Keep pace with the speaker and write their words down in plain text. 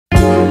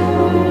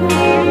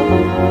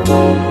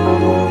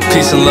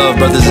Peace and love,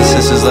 brothers and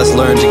sisters, let's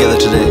learn together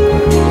today.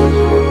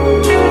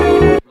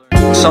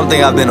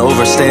 Something I've been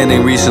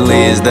overstanding recently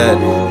is that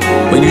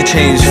when you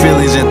change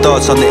feelings and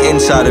thoughts on the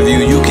inside of you,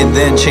 you can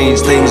then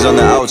change things on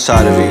the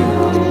outside of you.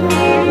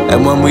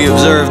 And when we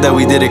observe that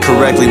we did it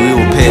correctly, we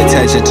will pay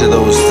attention to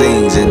those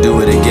things and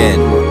do it again.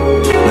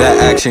 That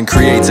action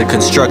creates a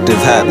constructive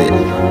habit.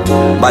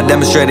 By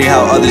demonstrating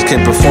how others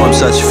can perform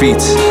such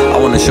feats, I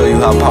want to show you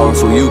how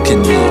powerful you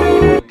can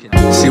be.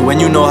 See, when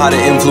you know how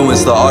to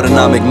influence the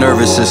autonomic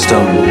nervous system,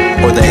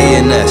 or the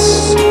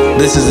ANS,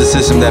 this is the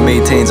system that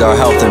maintains our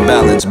health and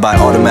balance by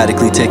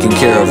automatically taking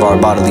care of our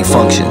bodily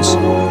functions,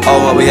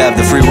 all while we have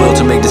the free will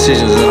to make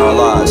decisions in our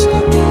lives.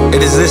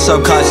 It is this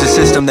subconscious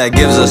system that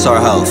gives us our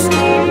health.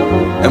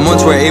 And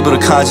once we're able to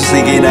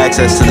consciously gain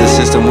access to this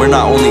system, we're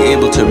not only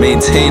able to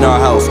maintain our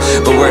health,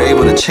 but we're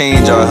able to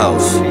change our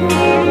health.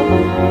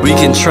 We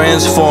can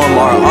transform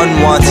our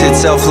unwanted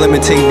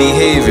self-limiting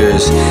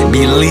behaviors,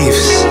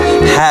 beliefs,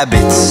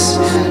 habits,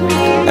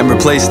 and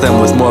replace them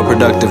with more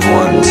productive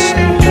ones.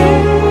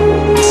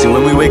 See,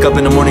 when we wake up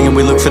in the morning and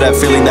we look for that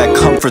feeling that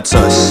comforts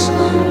us,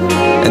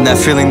 and that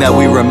feeling that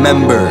we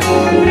remember,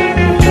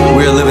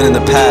 we are living in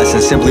the past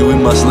and simply we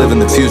must live in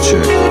the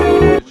future.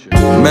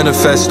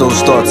 Manifest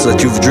those thoughts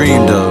that you've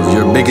dreamed of.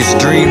 Your biggest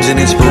dreams and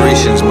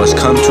inspirations must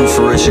come to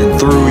fruition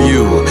through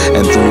you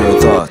and through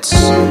your thoughts.